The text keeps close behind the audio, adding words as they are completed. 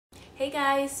Hey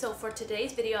guys, so for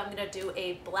today's video I'm going to do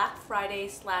a Black Friday /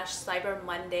 Cyber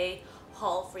Monday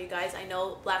haul for you guys. I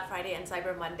know Black Friday and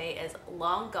Cyber Monday is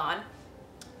long gone,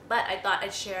 but I thought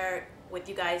I'd share with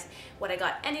you guys what I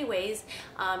got anyways,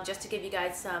 just to give you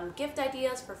guys some gift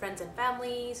ideas for friends and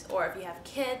families, or if you have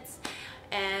kids.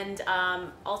 And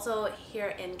also here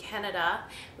in Canada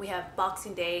we have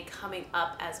Boxing Day coming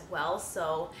up as well,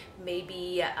 so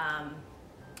maybe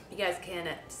you guys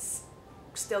can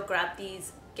still grab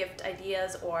these gift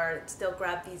ideas or still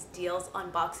grab these deals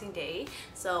on Boxing Day.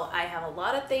 So I have a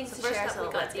lot of things to share. So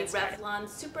we got the Revlon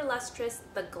Super Lustrous,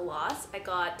 the gloss. I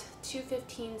got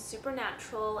 215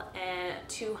 Supernatural and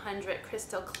 200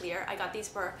 Crystal Clear. I got these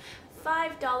for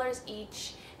 $5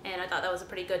 each, and I thought that was a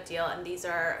pretty good deal. And these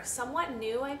are somewhat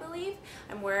new, I believe.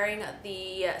 I'm wearing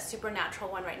the Supernatural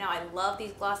one right now. I love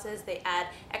these glosses. They add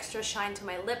extra shine to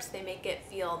my lips. They make it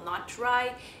feel not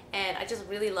dry, and I just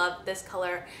really love this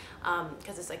color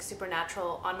because it's like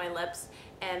supernatural on my lips.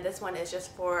 And this one is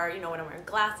just for, you know, when I'm wearing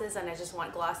glasses and I just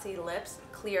want glossy lips,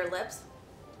 clear lips.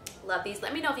 Love these.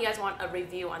 Let me know if you guys want a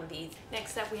review on these.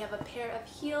 Next up we have a pair of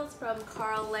heels from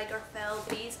Karl Lagerfeld.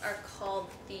 These are called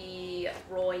the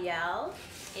Royale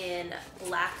in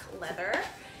black leather,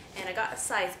 and I got a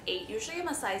size 8. Usually I'm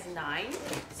a size 9,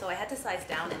 so I had to size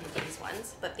down in these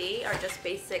ones, but they are just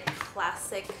basic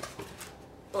classic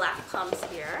black pumps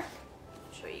here.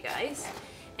 I'll show you guys.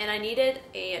 And I needed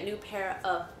a new pair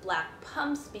of black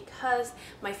pumps because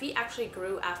my feet actually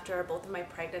grew after both of my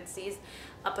pregnancies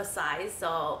up a size,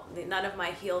 so none of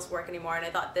my heels work anymore, and I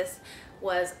thought this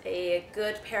was a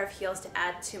good pair of heels to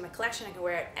add to my collection. I can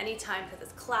wear it anytime because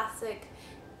it's classic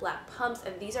black pumps,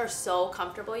 and these are so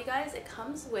comfortable, you guys. It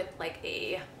comes with like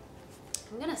a,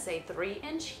 I'm gonna say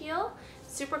 3-inch heel.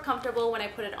 Super comfortable when I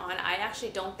put it on. I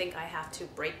actually don't think I have to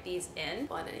break these in,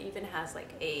 and it even has like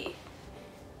a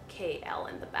KL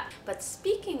in the back. But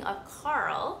speaking of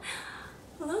Karl,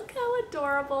 look how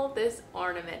adorable this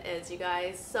ornament is, you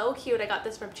guys. So cute. I got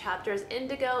this from Chapters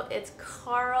Indigo. It's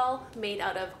Karl made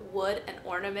out of wood and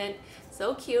ornament.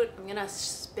 So cute. I'm gonna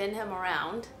spin him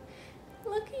around.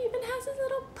 Look, he even has his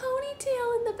little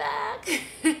ponytail in the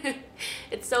back.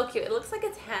 It's so cute. It looks like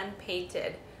it's hand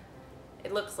painted.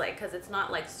 It looks like, because it's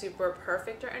not like super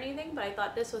perfect or anything, but I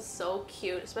thought this was so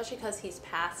cute, especially because he's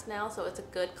passed now, so it's a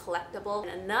good collectible.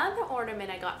 And another ornament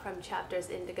I got from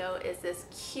Chapters Indigo is this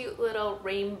cute little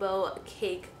rainbow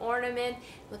cake ornament.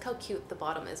 Look how cute the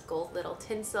bottom is, gold little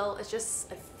tinsel. It's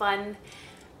just a fun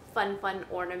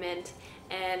ornament.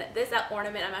 And this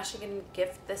ornament, I'm actually going to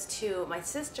gift this to my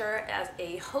sister as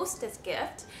a hostess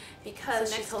gift,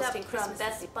 because she's hosting Christmas.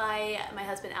 Best Buy, my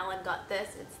husband Alan got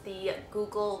this. It's the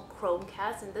Google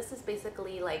Chromecast, and this is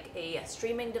basically like a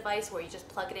streaming device where you just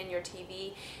plug it in your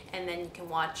TV and then you can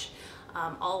watch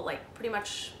all, like, pretty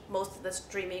much most of the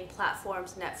streaming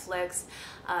platforms, Netflix,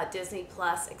 Disney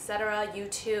Plus, etc.,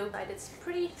 YouTube. It's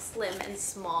pretty slim and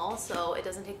small, so it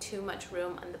doesn't take too much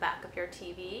room on the back of your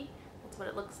TV. That's what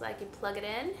it looks like. You plug it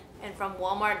in. And from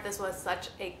Walmart, this was such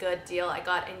a good deal. I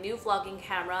got a new vlogging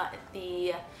camera,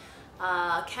 the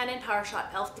Canon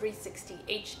PowerShot elph 360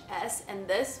 HS, and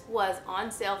this was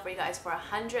on sale for you guys for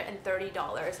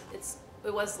 $130.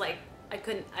 It was like, I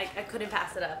couldn't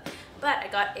pass it up. But I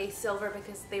got a silver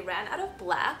because they ran out of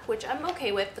black, which I'm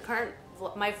okay with.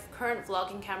 My current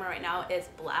vlogging camera right now is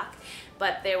black,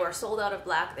 but they were sold out of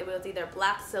black. It was either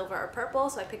black, silver, or purple,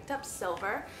 so I picked up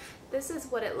silver. This is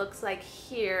what it looks like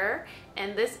here,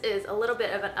 and this is a little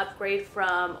bit of an upgrade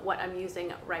from what I'm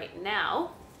using right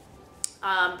now,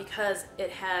 because it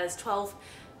has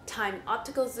 12-time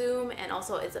optical zoom, and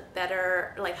also it's a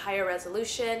better, like, higher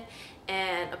resolution,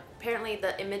 and apparently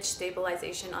the image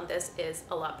stabilization on this is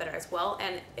a lot better as well.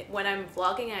 And when I'm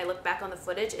vlogging and I look back on the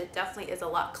footage, it definitely is a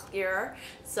lot clearer.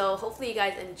 So hopefully you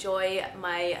guys enjoy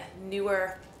my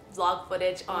newer vlog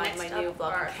footage on my new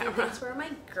vlog camera. These were my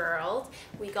girls.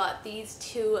 We got these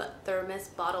 2 Thermos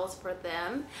bottles for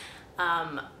them.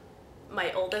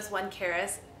 My oldest one,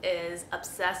 Karis, is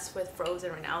obsessed with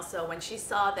Frozen right now, so when she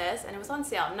saw this, and it was on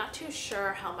sale, I'm not too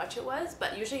sure how much it was,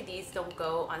 but usually these don't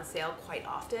go on sale quite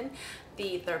often.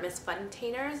 The Thermos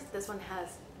funtainers. This one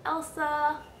has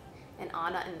Elsa and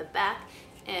Anna in the back,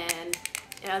 and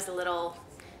it has a little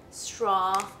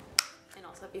straw. And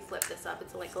also, if you flip this up,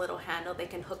 it's like a little handle they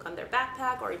can hook on their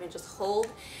backpack or even just hold.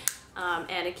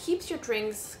 And it keeps your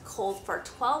drinks cold for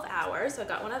 12 hours. So I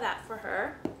got one of that for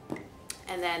her.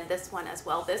 And then this one as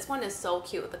well. This one is so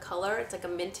cute. The color, it's like a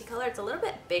minty color. It's a little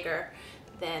bit bigger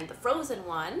than the Frozen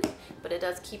one, but it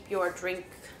does keep your drink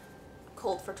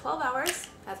cold for 12 hours.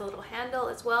 Has a little handle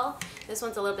as well. This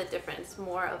one's a little bit different. It's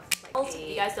more of like If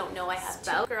you guys don't know, I have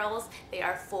two girls. They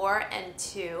are 4 and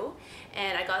 2,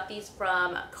 and I got these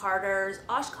from Carter's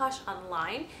Oshkosh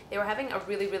online. They were having a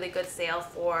really good sale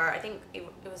for, I think it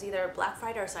was either Black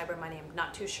Friday or Cyber Monday, I'm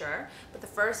not too sure. But the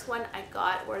first one I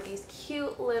got were these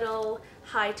cute little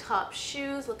high top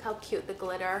shoes. Look how cute the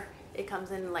glitter. It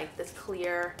comes in like this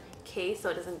clear case so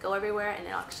it doesn't go everywhere, and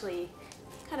it actually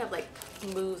kind of like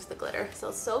moves the glitter.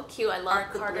 So cute. I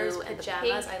love Carter's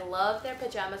pajamas. I love their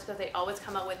pajamas because they always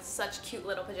come out with such cute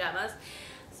little pajamas.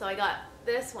 So I got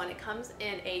this one. It comes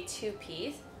in a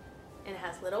 2-piece and it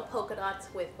has little polka dots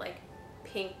with like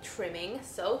pink trimming.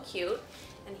 So cute.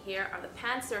 And here are the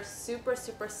pants. They're super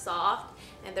soft,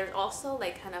 and there's also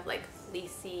like kind of like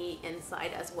fleecy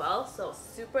inside as well, so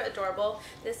super adorable.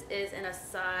 This is in a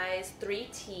size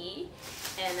 3T,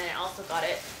 and then I also got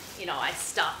it, you know, I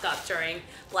stocked up during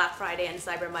Black Friday and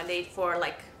Cyber Monday for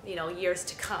like, you know, years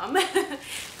to come.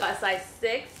 Got a size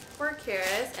 6 for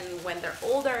Karis, and when they're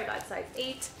older I got size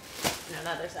 8 and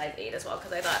another size 8 as well,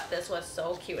 because I thought this was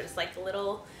so cute. It's like a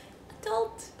little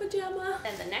adult pajama.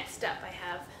 And the next up, I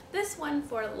have this one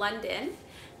for London,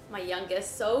 my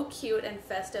youngest. So cute and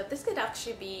festive. This could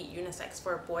actually be unisex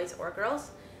for boys or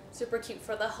girls. Super cute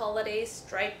for the holidays.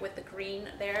 Stripe with the green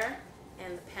there.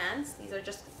 And the pants, these are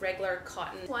just regular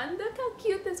cotton one. Look how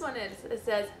cute this one is. It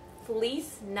says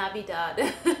Fleece Navidad.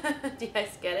 Do you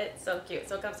guys get it? So cute.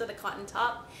 So it comes with a cotton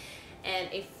top and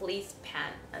a fleece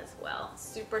pant as well.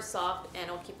 Super soft, and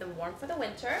it'll keep them warm for the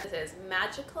winter. This is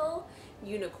Magical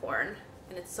Unicorn,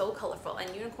 and it's so colorful,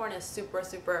 and unicorn is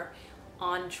super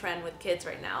on trend with kids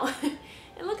right now.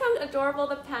 And look how adorable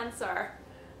the pants are.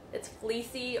 It's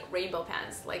fleecy rainbow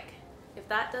pants. Like, if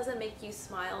that doesn't make you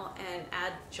smile and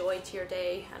add joy to your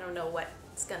day, I don't know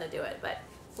what's gonna do it. But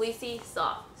fleecy,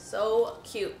 soft, so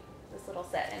cute, this little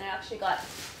set. And I actually got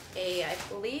a, I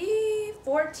believe,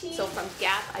 14. So from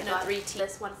Gap, I got 3T.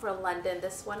 This one for London.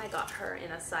 This one I got her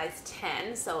in a size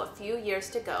 10, so a few years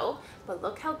to go. But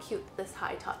look how cute this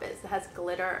high top is. It has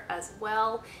glitter as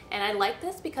well, and I like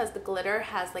this because the glitter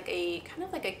has like a kind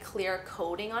of like a clear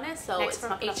coating on it. So next,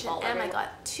 from H&M, I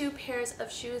got 2 pairs of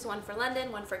shoes, one for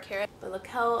London, one for Karis. But look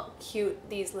how cute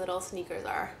these little sneakers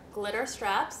are. Glitter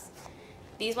straps.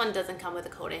 These one doesn't come with a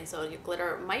coating, so your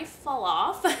glitter might fall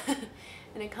off.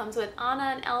 And it comes with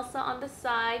Anna and Elsa on the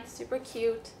side, super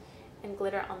cute, and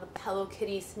glitter on the Hello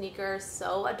Kitty sneakers,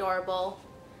 so adorable.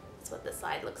 That's what the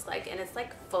side looks like, and it's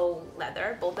like faux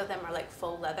leather. Both of them are like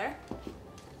faux leather.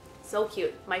 So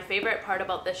cute. My favorite part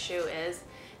about this shoe is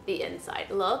the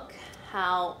inside. Look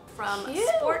how from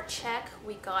Sport Check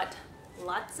we got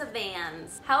lots of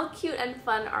Vans. How cute and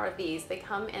fun are these? They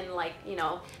come in like, you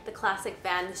know, the classic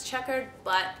Vans checkered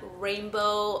but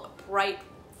rainbow bright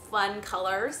fun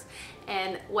colors.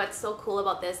 And what's so cool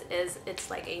about this is it's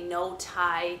like a no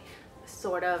tie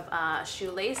sort of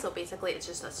shoelace. So basically it's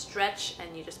just a stretch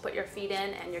and you just put your feet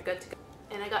in and you're good to go.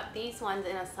 And I got these ones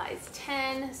in a size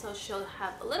 10, so she'll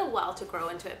have a little while to grow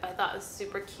into it, but I thought it was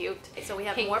super cute. So we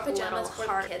have more pajamas for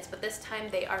the kids, but this time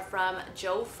they are from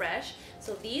Joe Fresh.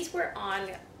 So these were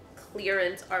on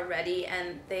clearance already,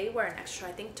 and they were an extra,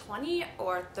 I think 20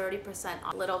 or 30%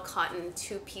 off. Little cotton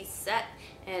 2-piece set,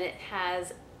 and it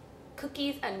has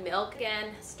cookies and milk.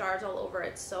 Again, stars all over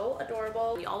it. So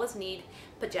adorable. We always need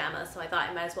pajamas, so I thought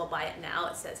I might as well buy it now.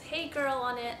 It says Hey Girl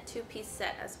on it, 2-piece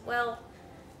set as well.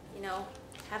 You know,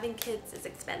 having kids is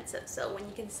expensive, so when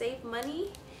you can save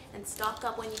money and stock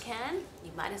up when you can,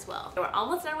 you might as well. We're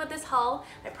almost done with this haul.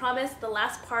 I promise the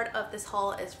last part of this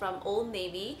haul is from Old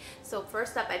Navy. So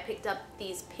first up, I picked up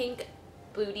these pink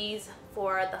booties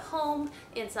for the home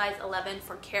in size 11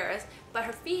 for Karis, but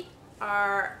her feet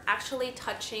are actually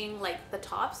touching like the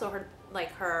top, so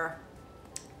her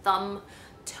thumb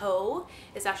toe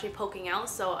is actually poking out,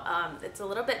 so it's a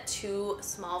little bit too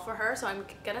small for her, so I'm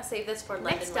gonna save this for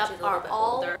London. Next up are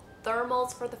all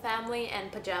thermals for the family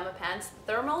and pajama pants.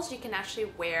 Thermals you can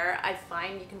actually wear, I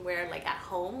find you can wear like at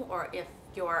home or if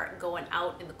you're going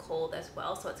out in the cold as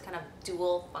well, so it's kind of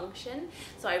dual function.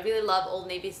 So I really love Old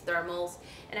Navy's thermals,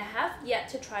 and I have yet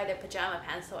to try their pajama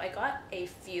pants, so I got a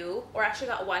few, or actually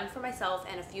got one for myself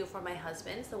and a few for my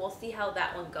husband, so we'll see how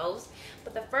that one goes.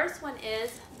 But the first one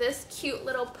is this cute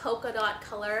little polka dot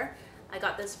color. I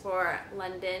got this for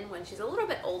London when she's a little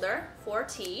bit older,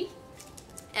 4T.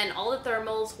 And all the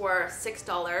thermals were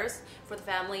 $6 for the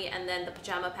family, and then the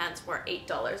pajama pants were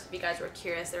 $8. If you guys were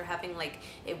curious, they're having like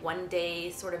a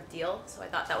one-day sort of deal, so I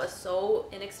thought that was so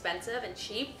inexpensive and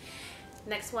cheap.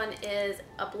 Next one is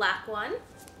a black one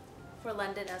for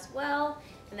London as well,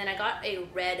 And then I got a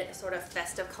red sort of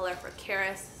festive color for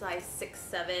Kara, size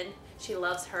 6'7". She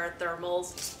loves her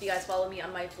thermals. If you guys follow me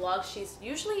on my vlog, she's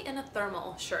usually in a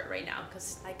thermal shirt right now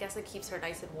because I guess it keeps her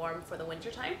nice and warm for the winter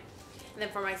time. And then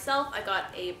for myself, I got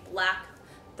a black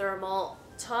thermal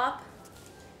top.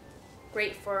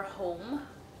 Great for home,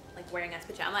 like wearing as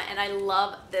pajama, and I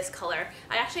love this color.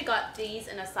 I actually got these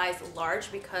in a size large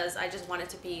because I just want it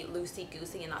to be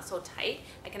loosey-goosey and not so tight.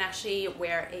 I can actually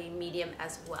wear a medium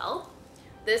as well.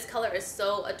 This color is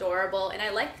so adorable, and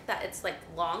I like that it's like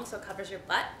long so it covers your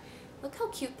butt. Look how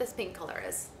cute this pink color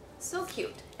is. So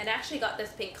cute. And I actually got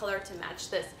this pink color to match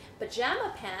this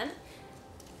pajama pant.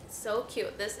 It's so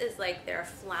cute. This is like their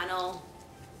flannel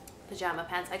pajama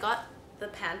pants. I got the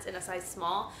pants in a size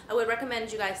small. I would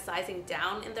recommend you guys sizing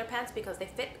down in their pants because they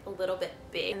fit a little bit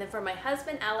big. And then for my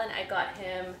husband Alan, I got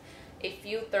him a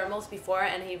few thermals before,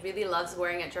 and he really loves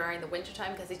wearing it during the winter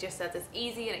time because he just says it's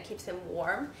easy and it keeps him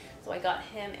warm. So I got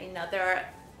him another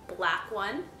black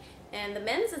one, and the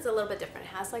men's is a little bit different. It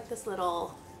has like this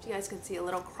little, you guys can see a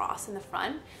little cross in the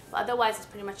front, but otherwise it's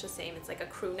pretty much the same. It's like a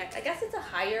crew neck. I guess it's a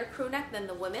higher crew neck than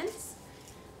the women's.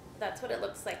 That's what it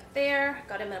looks like there.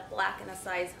 Got him in a black in a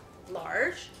size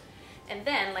large. And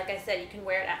then, like I said, you can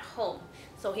wear it at home.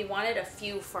 So he wanted a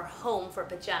few for home for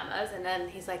pajamas, and then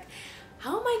he's like,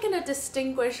 how am I gonna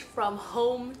distinguish from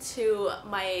home to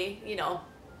my, you know,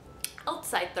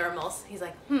 outside thermals? He's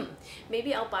like,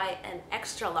 maybe I'll buy an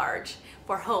extra large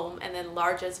for home and then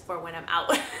larges for when I'm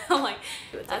out. I'm like,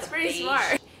 that's like pretty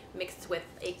smart. Mixed with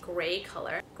a gray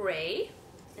color. Gray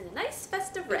and a nice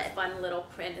festive red. Fun little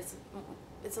print.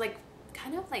 It's like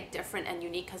kind of like different and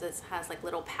unique because it has like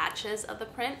little patches of the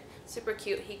print. Super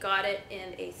cute. He got it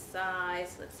in a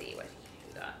size, let's see what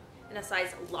he got, in a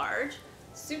size large.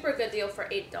 Super good deal for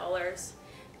 $8.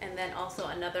 And then also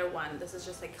another one. This is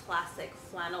just a classic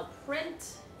flannel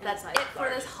print. That's it for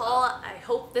this haul. I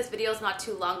hope this video is not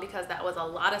too long because that was a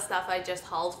lot of stuff I just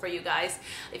hauled for you guys.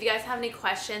 If you guys have any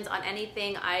questions on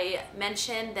anything I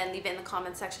mentioned, then leave it in the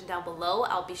comment section down below.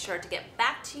 I'll be sure to get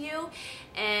back to you.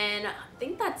 And I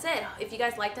think that's it. If you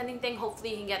guys liked anything, hopefully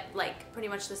you can get like pretty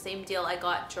much the same deal I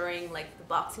got during like the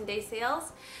Boxing Day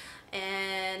sales.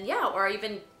 And yeah, or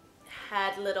even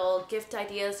had little gift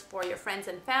ideas for your friends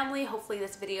and family. Hopefully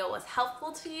this video was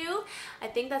helpful to you. I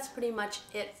think that's pretty much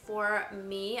it for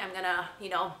me. I'm gonna, you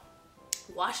know,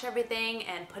 wash everything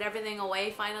and put everything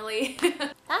away finally.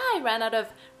 I ran out of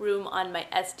room on my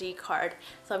SD card,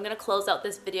 so I'm gonna close out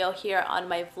this video here on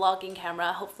my vlogging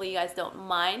camera. Hopefully you guys don't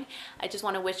mind. I just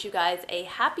want to wish you guys a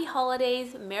happy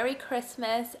holidays, Merry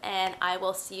Christmas, and I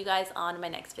will see you guys on my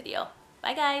next video.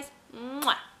 Bye guys.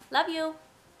 Mwah. Love you.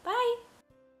 Bye.